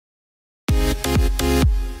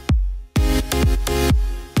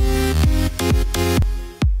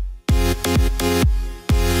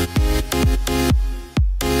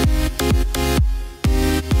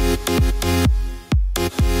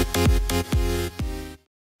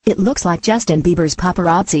It looks like Justin Bieber's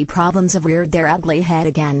paparazzi problems have reared their ugly head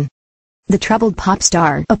again. The troubled pop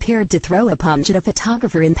star appeared to throw a punch at a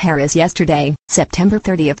photographer in Paris yesterday, September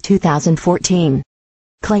 30, 2014.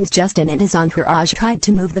 Claims Justin and his entourage tried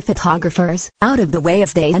to move the photographers out of the way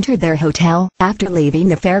as they entered their hotel after leaving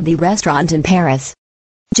the Fairy restaurant in Paris.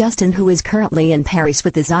 Justin, who is currently in Paris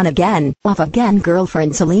with his on-again, off-again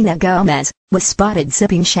girlfriend Selena Gomez, was spotted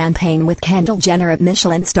sipping champagne with Kendall Jenner at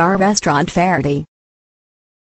Michelin star restaurant Fairy.